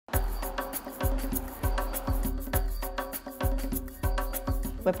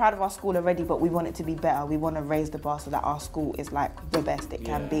we're proud of our school already, but we want it to be better. We want to raise the bar so that our school is like the best it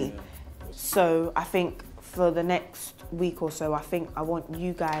can be. So I think for the next week or so, I want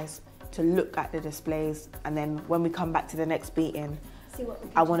you guys to look at the displays, and then when we come back to the next meeting,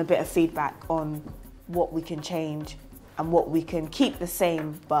 I want a bit of feedback on what we can change and what we can keep the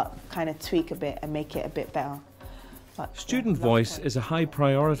same but kind of tweak a bit and make it a bit better. But, Student voice is a high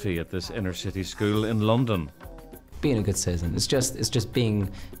priority at this inner city school in London. Being a good citizen, it's just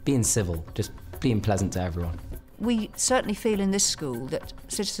being civil, just being pleasant to everyone. We certainly feel in this school that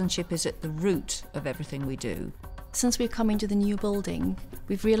citizenship is at the root of everything we do. Since we've come into the new building,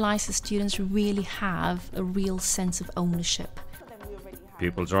 we've realised the students really have a real sense of ownership.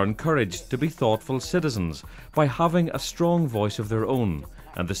 Pupils are encouraged to be thoughtful citizens by having a strong voice of their own,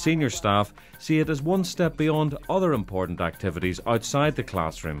 and the senior staff see it as one step beyond other important activities outside the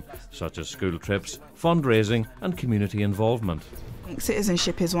classroom, such as school trips, fundraising and community involvement.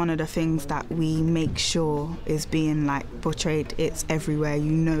 Citizenship is one of the things that we make sure is being portrayed. It's everywhere.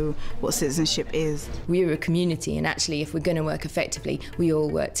 You know what citizenship is. We're a community, and actually if we're going to work effectively, we all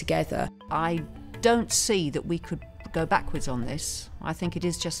work together. I don't see that we could go backwards on this. I think it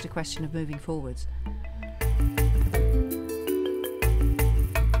is just a question of moving forwards.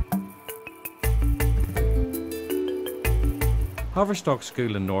 Haverstock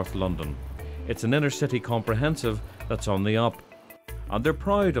School in North London. It's an inner city comprehensive that's on the up, and they're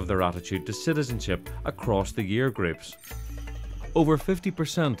proud of their attitude to citizenship across the year groups. Over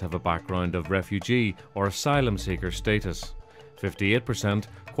 50% have a background of refugee or asylum seeker status. 58%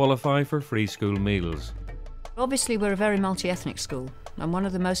 qualify for free school meals. Obviously we're a very multi-ethnic school, and one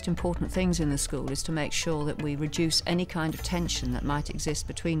of the most important things in the school is to make sure that we reduce any kind of tension that might exist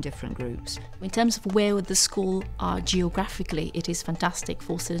between different groups. In terms of where the school are geographically, it is fantastic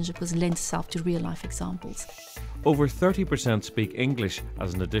for citizenship because it lends itself to real-life examples. Over 30% speak English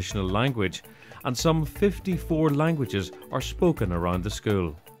as an additional language, and some 54 languages are spoken around the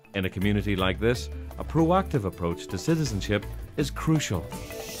school. In a community like this, a proactive approach to citizenship is crucial.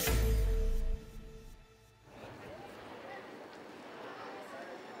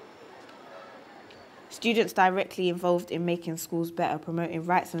 Students directly involved in making schools better, promoting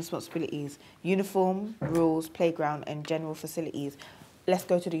rights and responsibilities, uniform, rules, playground and general facilities. Let's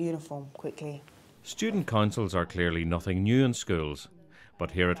go to the uniform quickly. Student councils are clearly nothing new in schools, but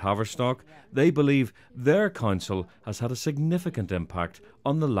here at Haverstock, they believe their council has had a significant impact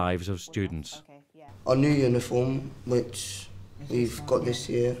on the lives of students. Our new uniform, which we've got this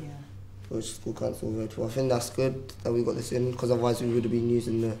year, which school council voted for, I think that's good that we got this in, because otherwise we would have been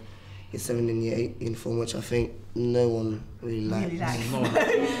using the Year 7 and Year 8 uniform, which I think no one really liked.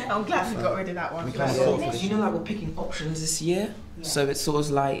 I'm glad we got rid of that one. You know, we're picking options this year, so it's sort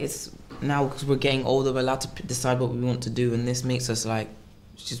of it's now because we're getting older, we're allowed to decide what we want to do, and this makes us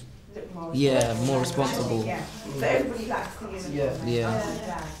just more responsible. Yeah. So everybody likes the uniform.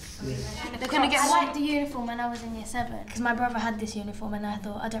 Yeah. They're gonna get. I liked the uniform when I was in Year 7 because my brother had this uniform and I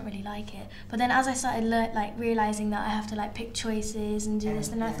thought I don't really like it. But then as I started realising that I have to pick choices and do this,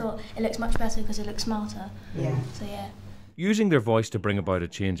 then I thought it looks much better because it looks smarter. Yeah. So yeah. Using their voice to bring about a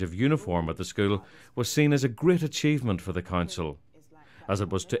change of uniform at the school was seen as a great achievement for the council, as it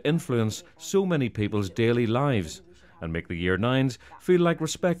was to influence so many people's daily lives and make the Year 9s feel like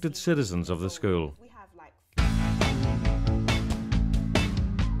respected citizens of the school.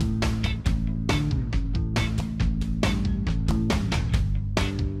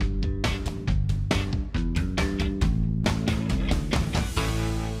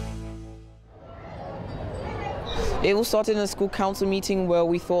 It all started in a school council meeting where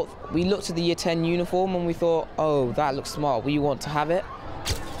we looked at the Year 10 uniform and we thought, oh, that looks smart, we want to have it.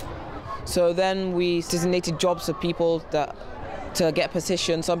 So then we designated jobs for people to get a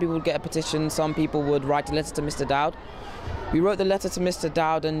petition. Some people would get a petition, some people would write a letter to Mr. Dowd. We wrote the letter to Mr.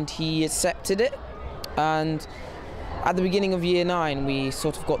 Dowd and he accepted it. And at the beginning of Year 9, we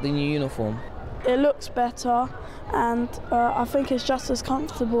sort of got the new uniform. It looks better and I think it's just as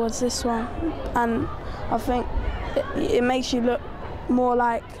comfortable as this one. And I think it makes you look more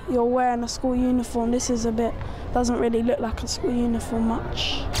like you're wearing a school uniform. This is doesn't really look like a school uniform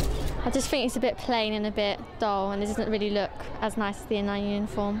much. I just think it's a bit plain and a bit dull and it doesn't really look as nice as the Year 9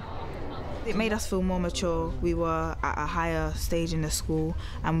 uniform. It made us feel more mature. We were at a higher stage in the school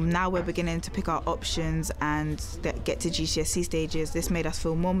and now we're beginning to pick our options and get to GCSE stages. This made us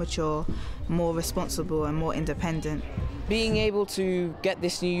feel more mature, more responsible and more independent. Being able to get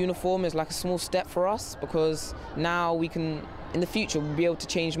this new uniform is like a small step for us because now we can, in the future, we'll be able to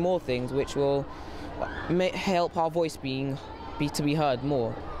change more things which will help our voice to be heard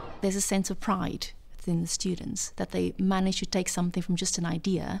more. There's a sense of pride within the students, that they manage to take something from just an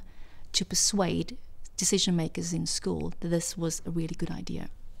idea to persuade decision makers in school that this was a really good idea.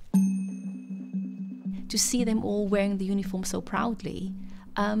 To see them all wearing the uniform so proudly,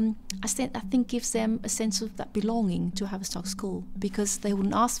 I think gives them a sense of that belonging to Haverstock School, because they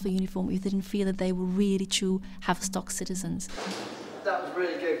wouldn't ask for a uniform if they didn't feel that they were really true Haverstock citizens. That was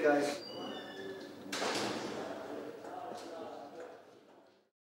really good, guys.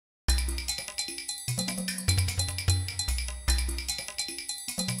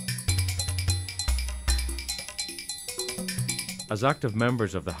 As active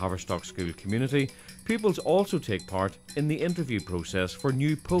members of the Haverstock School community, pupils also take part in the interview process for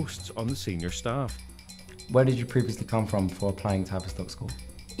new posts on the senior staff. Where did you previously come from before applying to Haverstock School?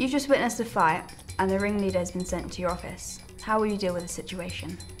 You've just witnessed a fight and the ringleader has been sent to your office. How will you deal with the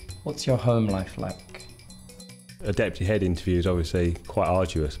situation? What's your home life like? A deputy head interview is obviously quite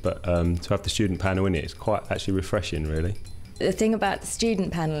arduous, but to have the student panel in it is quite actually refreshing, really. The thing about the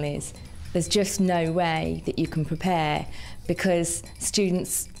student panel is there's just no way that you can prepare, because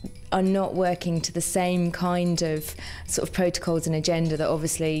students are not working to the same kind of sort of protocols and agenda that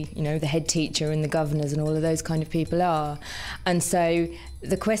obviously, you know, the head teacher and the governors and all of those kind of people are. And so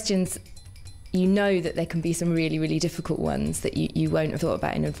the questions, you know that there can be some really, really difficult ones that you won't have thought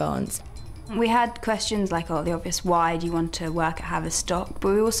about in advance. We had questions like, oh, the obvious, why do you want to work at Haverstock? But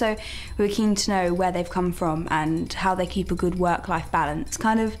we were keen to know where they've come from and how they keep a good work-life balance.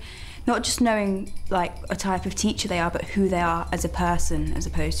 Kind of not just knowing like a type of teacher they are, but who they are as a person, as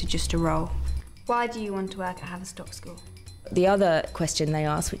opposed to just a role. Why do you want to work at Haverstock School? The other question they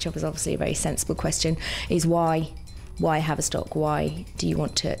asked, which was obviously a very sensible question, is why Haverstock? Why do you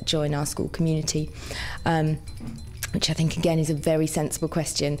want to join our school community? Which I think again is a very sensible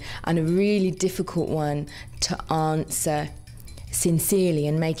question and a really difficult one to answer sincerely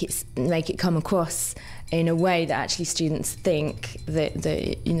and make it come across in a way that actually students think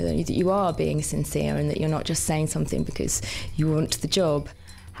that you are being sincere and that you're not just saying something because you want the job.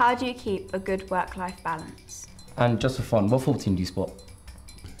 How do you keep a good work-life balance? And just for fun, what football team do you support?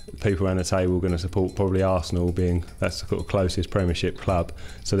 People around the table are going to support probably Arsenal, being that's the sort of closest Premiership club.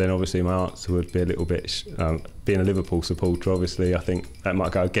 So then obviously my answer would be a little bit, being a Liverpool supporter, obviously I think that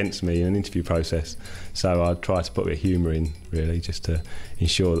might go against me in an interview process. So I'd try to put a bit of humour in, really, just to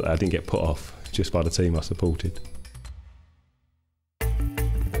ensure that I didn't get put off just by the team I supported.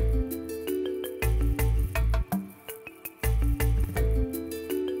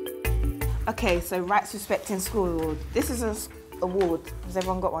 Okay, so Rights Respecting School Award. This is an award. Has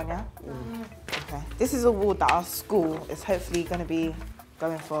everyone got one, yeah? Okay. This is an award that our school is hopefully going to be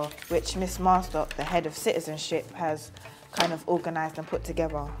going for, which Miss Marstock, the head of Citizenship, has kind of organised and put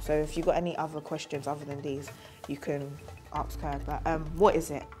together. So if you've got any other questions other than these, you can ask her. But what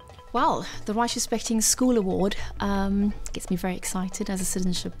is it? Well, the Rights Respecting School Award gets me very excited as a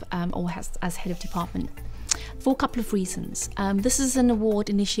citizenship or as head of department for a couple of reasons. This is an award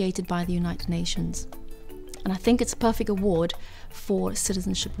initiated by the United Nations, and I think it's a perfect award for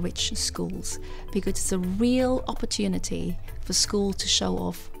citizenship-rich schools because it's a real opportunity for schools to show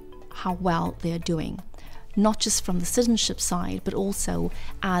off how well they're doing. Not just from the citizenship side, but also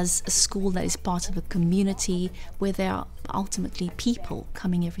as a school that is part of a community where there are ultimately people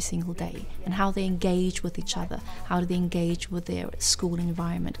coming every single day, and how they engage with each other, how do they engage with their school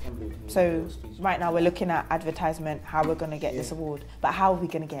environment. So right now we're looking at advertisement, how we're going to get this award, but how are we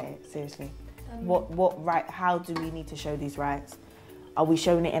going to get it, seriously? What right, how do we need to show these rights? Are we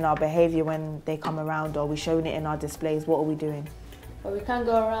showing it in our behaviour when they come around, or are we showing it in our displays? What are we doing? But we can't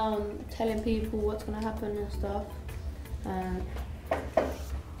go around telling people what's going to happen and stuff. And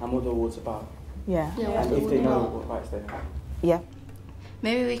what the award's about. Yeah. And if they know what rights they have. Yeah.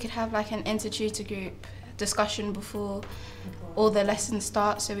 Maybe we could have like an inter-tutor group discussion before all the lessons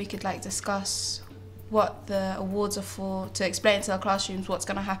start, so we could like discuss what the awards are for, to explain to our classrooms what's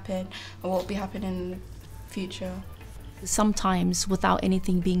going to happen and what will be happening in the future. Sometimes without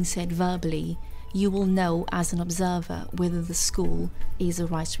anything being said verbally, you will know as an observer whether the school is a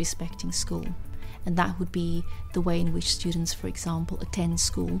rights-respecting school. And that would be the way in which students, for example, attend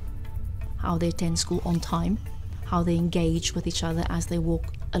school, how they attend school on time, how they engage with each other as they walk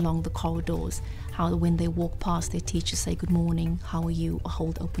along the corridors, how when they walk past their teachers say good morning, how are you, or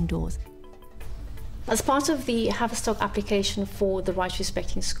hold open doors. As part of the Haverstock application for the Rights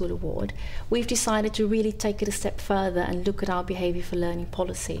Respecting School Award, we've decided to really take it a step further and look at our behaviour for learning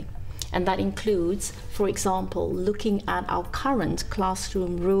policy. And that includes, for example, looking at our current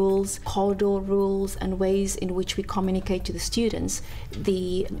classroom rules, corridor rules, and ways in which we communicate to the students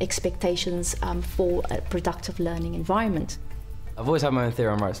the expectations for a productive learning environment. I've always had my own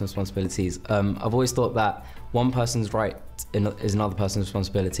theory on rights and responsibilities. I've always thought that one person's right is another person's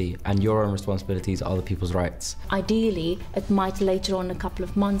responsibility, and your own responsibilities are other people's rights. Ideally, it might later on in a couple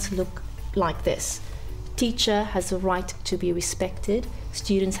of months look like this. Teacher has a right to be respected.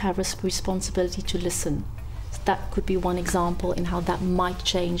 Students have a responsibility to listen. So that could be one example in how that might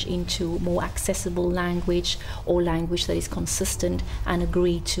change into more accessible language, or language that is consistent and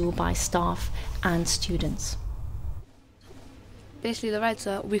agreed to by staff and students. Basically, the rights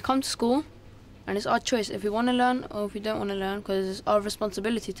are we come to school and it's our choice if we want to learn or if we don't want to learn, because it's our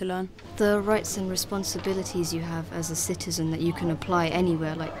responsibility to learn. The rights and responsibilities you have as a citizen that you can apply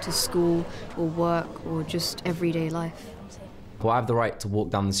anywhere, like to school or work or just everyday life. Well, I have the right to walk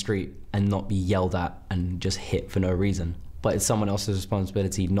down the street and not be yelled at and just hit for no reason. But it's someone else's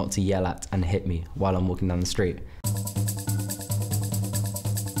responsibility not to yell at and hit me while I'm walking down the street.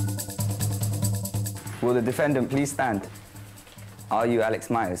 Will the defendant please stand? Are you Alex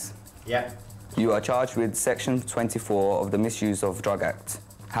Myers? Yeah. You are charged with Section 24 of the Misuse of Drug Act.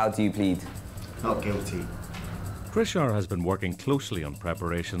 How do you plead? Not guilty. Krishar has been working closely on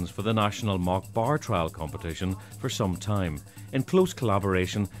preparations for the National Mock Bar Trial competition for some time, in close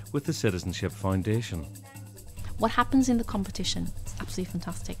collaboration with the Citizenship Foundation. What happens in the competition is absolutely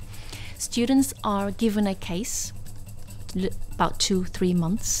fantastic. Students are given a case about 2-3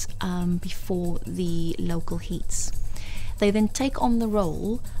 months before the local heats. They then take on the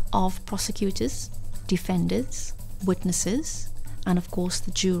role of prosecutors, defenders, witnesses, and of course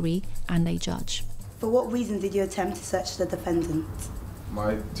the jury and a judge. For what reason did you attempt to search the defendant?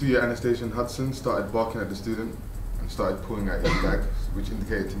 My 2-year Anastasia Hudson started barking at the student and started pulling at his bag, which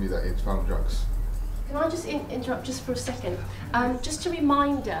indicated to me that he'd found drugs. Can I just interrupt just for a second? Just a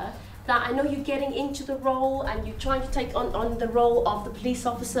reminder that I know you're getting into the role and you're trying to take on the role of the police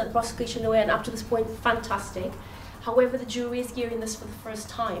officer, prosecution lawyer, and up to this point, fantastic. However, the jury is hearing this for the first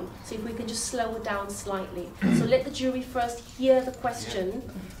time, so if we can just slow it down slightly. So let the jury first hear the question,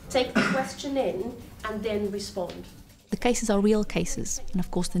 take the question in, and then respond. The cases are real cases, and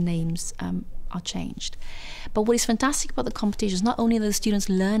of course the names are changed. But what is fantastic about the competition is not only that the students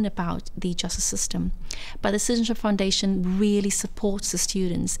learn about the justice system, but the Citizenship Foundation really supports the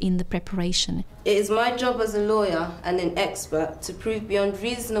students in the preparation. It is my job as a lawyer and an expert to prove beyond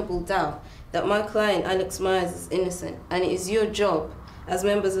reasonable doubt that my client Alex Myers is innocent, and it is your job as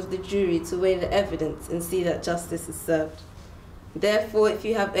members of the jury to weigh the evidence and see that justice is served. Therefore, if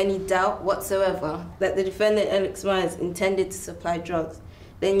you have any doubt whatsoever that the defendant Alex Myers intended to supply drugs,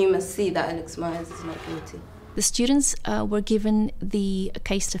 then you must see that Alex Myers is not guilty. The students were given the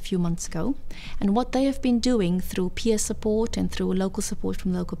case a few months ago, and what they have been doing through peer support and through local support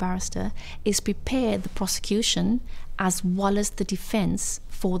from the local barrister is prepare the prosecution as well as the defence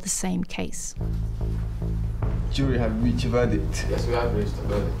for the same case. Jury have reached a verdict. Yes, we have reached a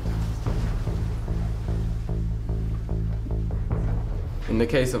verdict. In the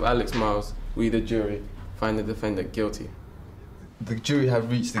case of Alex Myers, we, the jury, find the defendant guilty. The jury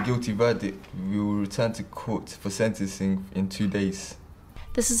have reached a guilty verdict. We will return to court for sentencing in 2 days.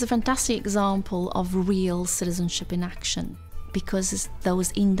 This is a fantastic example of real citizenship in action, because it's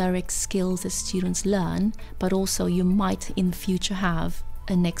those indirect skills that students learn, but also you might in the future have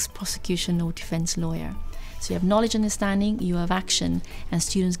a next prosecution or defense lawyer. So you have knowledge, understanding, you have action, and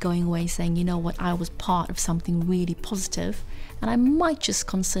students going away saying, you know what, I was part of something really positive, and I might just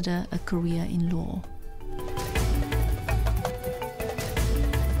consider a career in law.